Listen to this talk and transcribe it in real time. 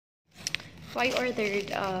So I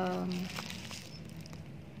ordered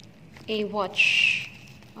a watch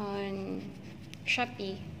on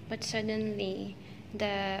Shopee, but suddenly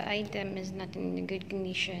the item is not in good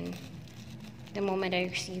condition the moment I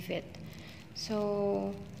receive it.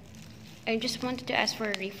 So I just wanted to ask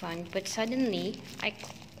for a refund, but suddenly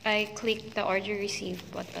I clicked the order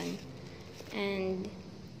received button, and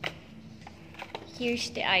here's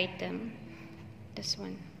the item. This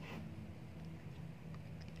one.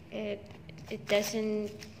 It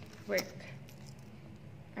doesn't work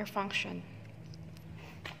or function.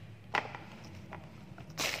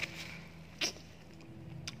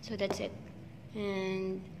 So that's it.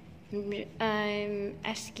 And I'm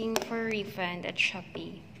asking for a refund at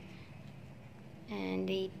Shopee. And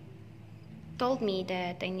they told me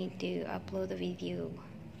that I need to upload a video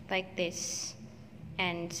like this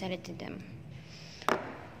and send it to them.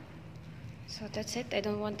 So that's it. I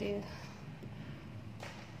don't want to.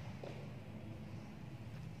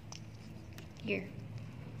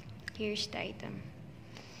 Here's the item.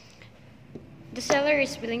 The seller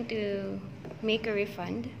is willing to make a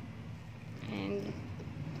refund, and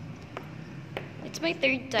it's my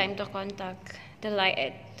third time to contact the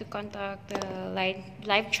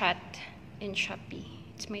live chat in Shopee.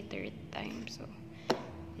 It's my third time, so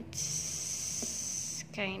it's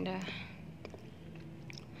kinda,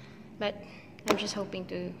 but I'm just hoping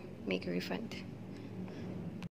to make a refund.